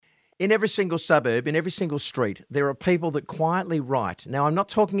In every single suburb, in every single street, there are people that quietly write. Now, I'm not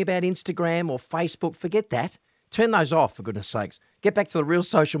talking about Instagram or Facebook. Forget that. Turn those off, for goodness sakes. Get back to the real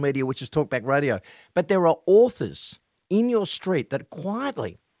social media, which is Talkback Radio. But there are authors in your street that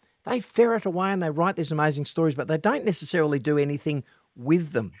quietly, they ferret away and they write these amazing stories, but they don't necessarily do anything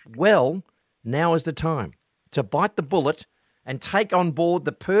with them. Well, now is the time to bite the bullet and take on board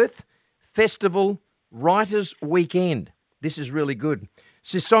the Perth Festival Writers Weekend. This is really good.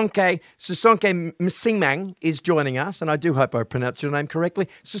 Sisonke Msimang is joining us, and I do hope I pronounced your name correctly.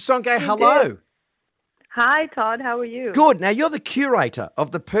 Sisonke, hello. Hi, Todd. How are you? Good. Now, you're the curator of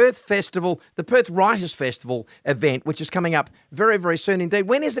the Perth Festival, the Perth Writers Festival event, which is coming up very, very soon indeed.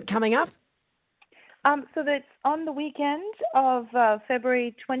 When is it coming up? So that's on the weekend of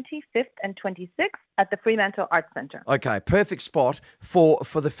February 25th and 26th at the Fremantle Arts Centre. Okay, perfect spot for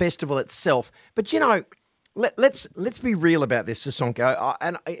the festival itself. But, you know, let's be real about this,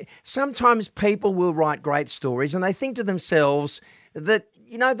 Sisonke. Sometimes people will write great stories and they think to themselves that,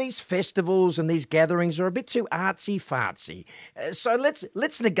 you know, these festivals and these gatherings are a bit too artsy-fartsy. So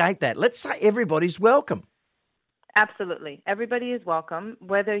let's negate that. Let's say everybody's welcome. Absolutely. Everybody is welcome,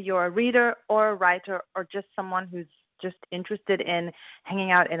 whether you're a reader or a writer or just someone who's just interested in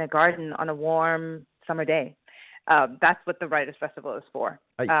hanging out in a garden on a warm summer day. That's what the Writers' Festival is for.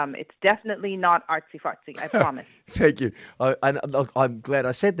 It's definitely not artsy-fartsy, I promise. Thank you. I'm glad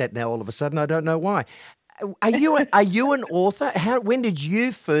I said that now all of a sudden. I don't know why. Are you an author? When did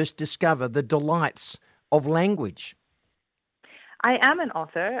you first discover the delights of language? I am an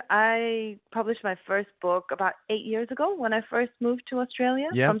author. I published my first book about 8 years ago when I first moved to Australia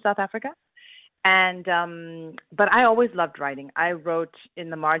from South Africa. And but I always loved writing. I wrote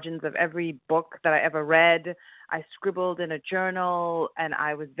in the margins of every book that I ever read. I scribbled in a journal, and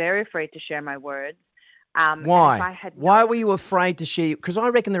I was very afraid to share my words. Why? Why were you afraid to share? Because I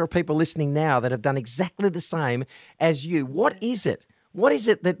reckon there are people listening now that have done exactly the same as you. What is it? What is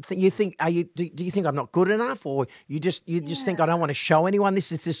it that you think? Do you think I'm not good enough, or you just think I don't want to show anyone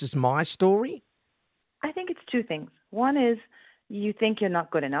this is my story? I think it's two things. One is you think you're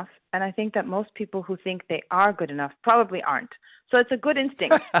not good enough, and I think that most people who think they are good enough probably aren't. So it's a good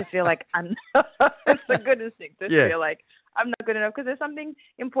instinct to feel like I'm. It's a good instinct to feel like I'm not good enough, because there's something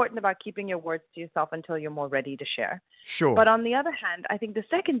important about keeping your words to yourself until you're more ready to share. Sure. But on the other hand, I think the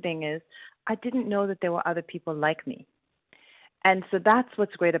second thing is I didn't know that there were other people like me. And so that's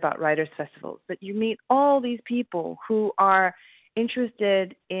what's great about Writers' Festivals, that you meet all these people who are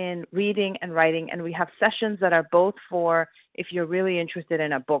interested in reading and writing, and we have sessions that are both for if you're really interested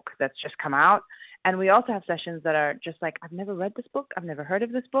in a book that's just come out, and we also have sessions that are just like, I've never read this book, I've never heard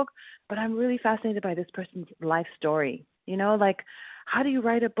of this book, but I'm really fascinated by this person's life story. You know, like, how do you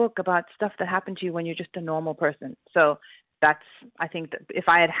write a book about stuff that happened to you when you're just a normal person? So that's, I think that if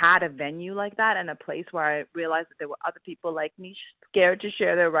I had a venue like that and a place where I realized that there were other people like me scared to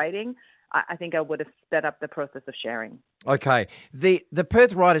share their writing, I think I would have sped up the process of sharing. Okay. The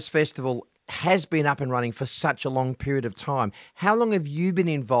Perth Writers Festival has been up and running for such a long period of time. How long have you been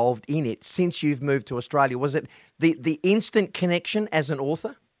involved in it since you've moved to Australia? Was it the instant connection as an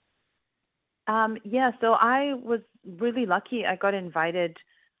author? Yeah, so I was really lucky. I got invited,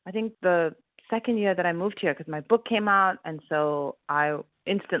 I think the second year that I moved here, because my book came out, and so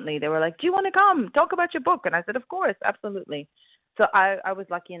they were like, do you want to come talk about your book? And I said, of course, absolutely. So I was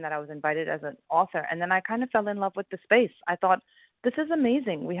lucky in that I was invited as an author, and then I kind of fell in love with the space. I thought, this is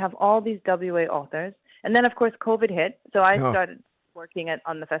amazing. We have all these WA authors. And then, of course, COVID hit, so I started working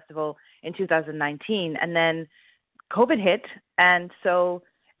on the festival in 2019, and then COVID hit, and so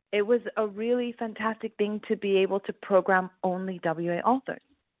it was a really fantastic thing to be able to program only WA authors.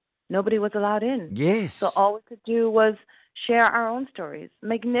 Nobody was allowed in. Yes. So all we could do was share our own stories,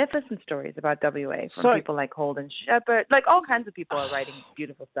 magnificent stories about WA from people like Holden Shepherd. Like, all kinds of people are writing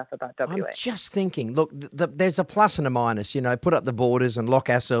beautiful stuff about WA. I'm just thinking, look, there's a plus and a minus, you know, put up the borders and lock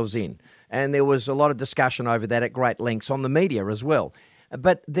ourselves in. And there was a lot of discussion over that at great lengths on the media as well.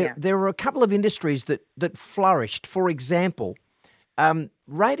 But there were a couple of industries that flourished. For example,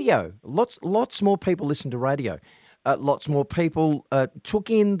 radio. Lots more people listen to radio. Lots more people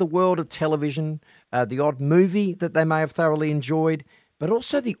took in the world of television, the odd movie that they may have thoroughly enjoyed, but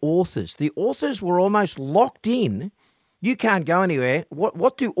also the authors. The authors were almost locked in. You can't go anywhere.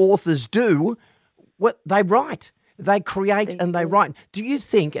 What do authors do? What they write. They create and they write. Do you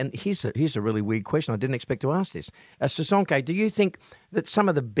think, and here's a really weird question, I didn't expect to ask this. Sisonke, do you think that some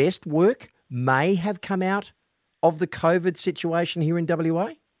of the best work may have come out of the COVID situation here in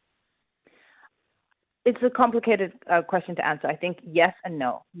WA? It's a complicated question to answer. I think yes and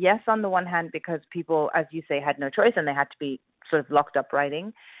no. Yes, on the one hand, because people, as you say, had no choice and they had to be sort of locked up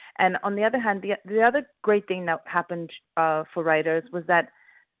writing. And on the other hand, the other great thing that happened for writers was that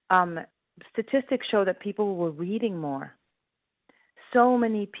statistics show that people were reading more. So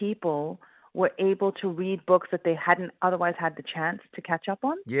many people were able to read books that they hadn't otherwise had the chance to catch up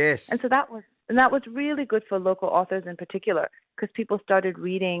on. Yes. And so that was really good for local authors in particular, because people started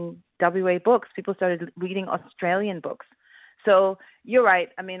reading WA books. People started reading Australian books. So you're right.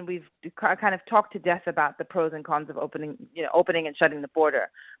 I mean, we've kind of talked to death about the pros and cons of opening and shutting the border.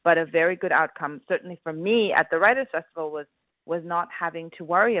 But a very good outcome, certainly for me at the Writers' Festival, was not having to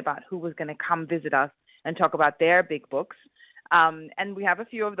worry about who was going to come visit us and talk about their big books. And we have a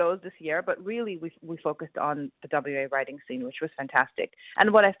few of those this year, but really we focused on the WA writing scene, which was fantastic.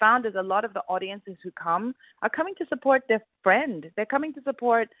 And what I found is a lot of the audiences who come are coming to support their friend. They're coming to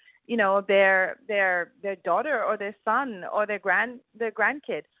support, their daughter or their son or their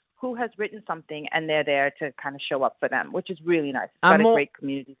grandkid who has written something, and they're there to kind of show up for them, which is really nice. It's got a great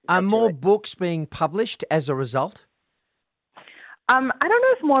community. Are more books being published as a result? I don't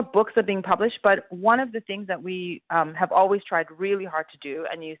know if more books are being published, but one of the things that we have always tried really hard to do,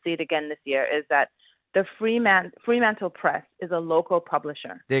 and you see it again this year, is that the Fremantle Press is a local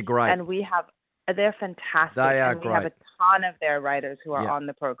publisher. They're great. And they're fantastic. They are and great. We have a ton of their writers who are on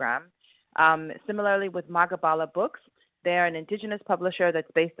the program. Similarly with Magabala Books, they're an Indigenous publisher that's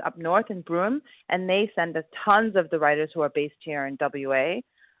based up north in Broome, and they send us tons of the writers who are based here in WA.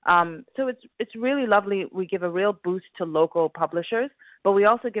 So it's really lovely. We give a real boost to local publishers, but we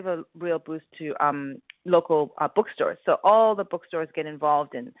also give a real boost to local bookstores. So all the bookstores get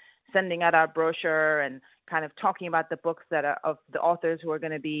involved in sending out our brochure and kind of talking about the books that are of the authors who are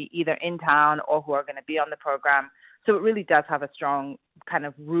going to be either in town or who are going to be on the program. So it really does have a strong kind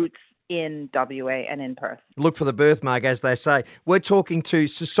of roots in WA and in Perth. Look for the birthmark, as they say. We're talking to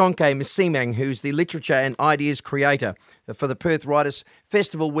Sisonke Msimang, who's the literature and ideas creator for the Perth Writers'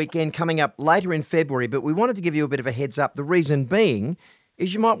 Festival weekend coming up later in February. But we wanted to give you a bit of a heads up. The reason being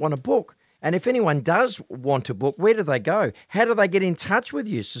is you might want to book. And if anyone does want to book, where do they go? How do they get in touch with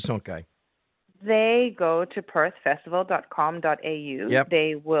you, Sisonke? They go to perthfestival.com.au. Yep.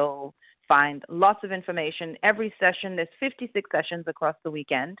 They will find lots of information. Every session, there's 56 sessions across the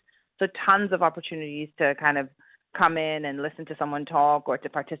weekend. So tons of opportunities to kind of come in and listen to someone talk or to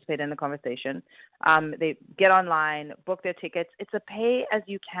participate in the conversation. They get online, book their tickets. It's a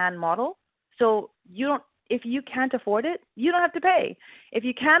pay-as-you-can model. So if you can't afford it, you don't have to pay. If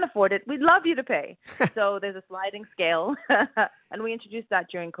you can afford it, we'd love you to pay. So there's a sliding scale. And we introduced that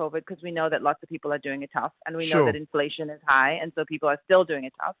during COVID because we know that lots of people are doing it tough. And we know that inflation is high, and so people are still doing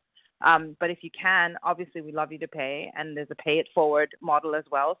it tough. But if you can, obviously we love you to pay. And there's a pay-it-forward model as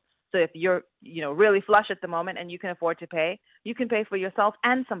well. So if you're, really flush at the moment and you can afford to pay, you can pay for yourself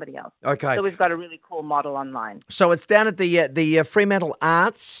and somebody else. Okay. So we've got a really cool model online. So it's down at the Fremantle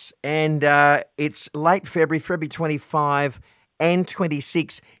Arts, and it's late February 25 and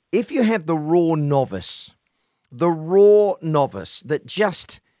 26. If you have the raw novice that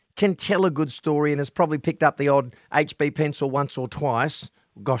just can tell a good story and has probably picked up the odd HB pencil once or twice.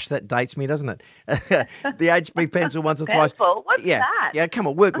 Gosh, that dates me, doesn't it? The HB pencil once or twice. What's that? Yeah, come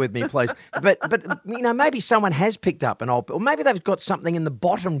on, work with me, please. But maybe someone has picked up an old, or maybe they've got something in the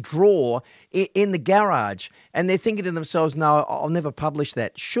bottom drawer in the garage, and they're thinking to themselves, "No, I'll never publish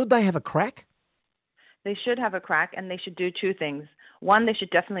that." Should they have a crack? They should have a crack, and they should do two things. One, they should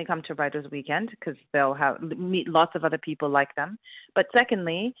definitely come to Writers' Weekend because they'll meet lots of other people like them. But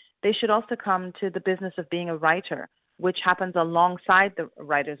secondly, they should also come to the business of being a writer, which happens alongside the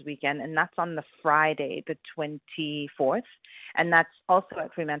Writers' Weekend, and that's on the Friday, the 24th, and that's also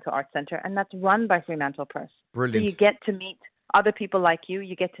at Fremantle Arts Centre, and that's run by Fremantle Press. Brilliant. So you get to meet other people like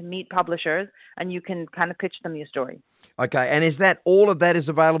you get to meet publishers, and you can kind of pitch them your story. Okay, and all of that is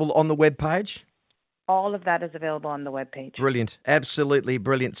available on the webpage? All of that is available on the webpage. Brilliant, absolutely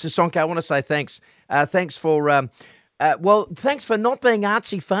brilliant. Sisonke, I want to say thanks. Thanks for... thanks for not being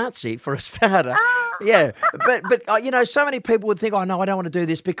artsy-fartsy for a starter. Yeah, but so many people would think, oh, no, I don't want to do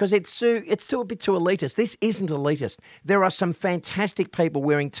this because it's a bit too elitist. This isn't elitist. There are some fantastic people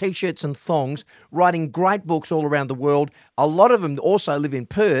wearing T-shirts and thongs, writing great books all around the world. A lot of them also live in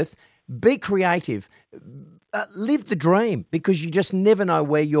Perth. Be creative. Live the dream because you just never know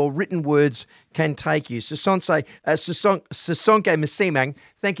where your written words can take you. Sisonke Msimang,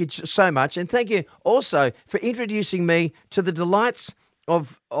 thank you so much. And thank you also for introducing me to the delights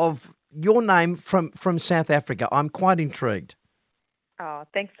of your name from South Africa. I'm quite intrigued. Oh,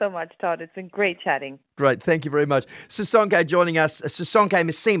 thanks so much, Todd. It's been great chatting. Great. Thank you very much. Sisonke joining us. Sisonke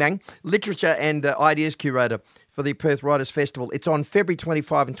Msimang, literature and ideas curator for the Perth Writers Festival. It's on February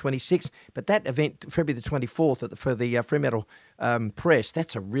 25 and 26, but that event, February the 24th for the Fremantle Press,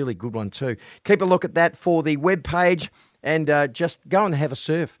 that's a really good one too. Keep a look at that for the webpage and just go and have a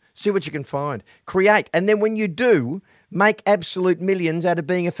surf. See what you can find. Create. And then when you do, make absolute millions out of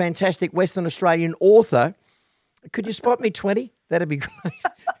being a fantastic Western Australian author. Could you spot me 20? That'd be great.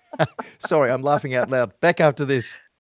 Sorry, I'm laughing out loud. Back after this.